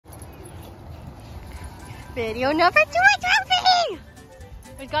Video number 2 is Ralphie!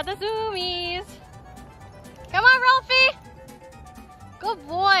 We've got the zoomies. Come on, Ralphie. Good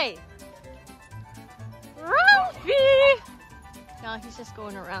boy. Ralphie! No, he's just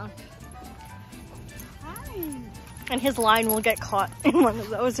going around. Hi. And his line will get caught in one of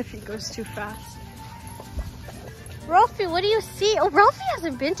those if he goes too fast. Ralphie, what do you see? Oh, Ralphie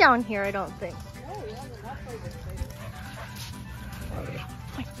hasn't been down here, I don't think. No, we haven't left by this place.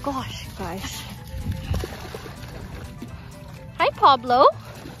 Oh my gosh, guys. Hi, Pablo.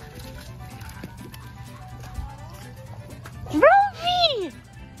 Ralphie!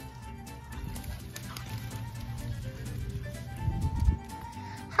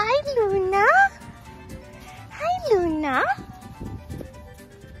 Hi, Luna. Hi, Luna.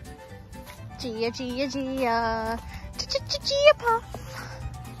 Gia, Gia, Gia. Gia Puff.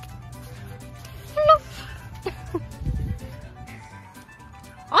 Fluff.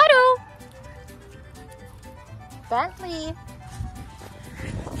 Otto. Bentley.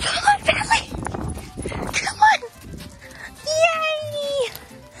 Come on, Bentley. Come on. Yay.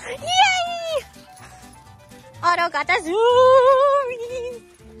 Yay. Otto got the zoomies.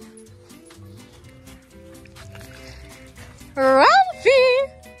 Ralphie.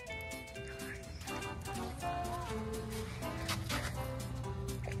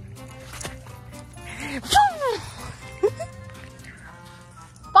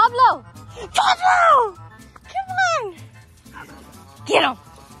 Pablo! Pablo! Come on! Get him!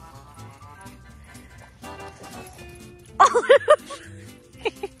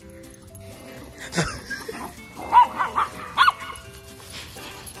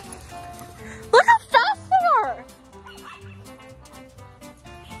 Look how fast they are!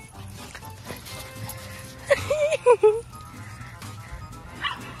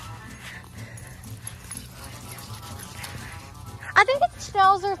 I think it's a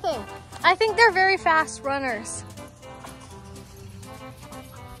Schnauzer thing. I think they're very fast runners.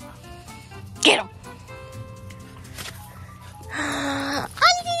 Get them!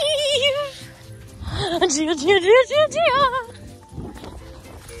 Gia, Gia, Gia, Gia, Gia!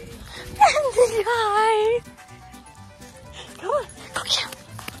 And the guy! Come on, go get him!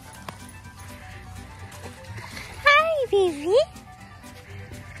 Hi, baby!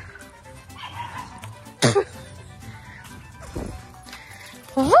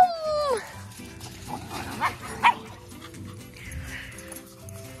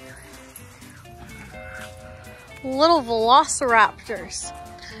 Little velociraptors.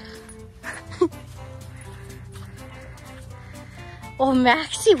 Oh,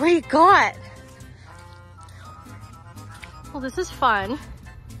 Maxie, what do you got? Well, this is fun.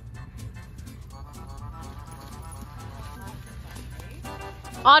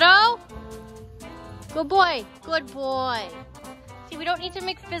 Otto? Good boy. Good boy. See, we don't need to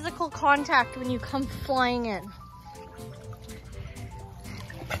make physical contact when you come flying in.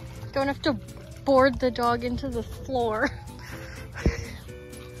 Don't have to board the dog into the floor.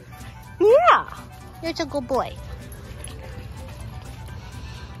 Yeah, you're a good boy.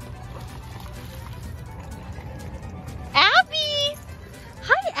 Abby!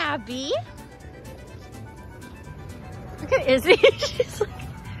 Hi, Abby. Look at Izzy. She's like...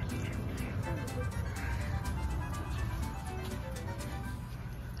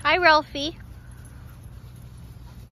 Hi, Ralphie.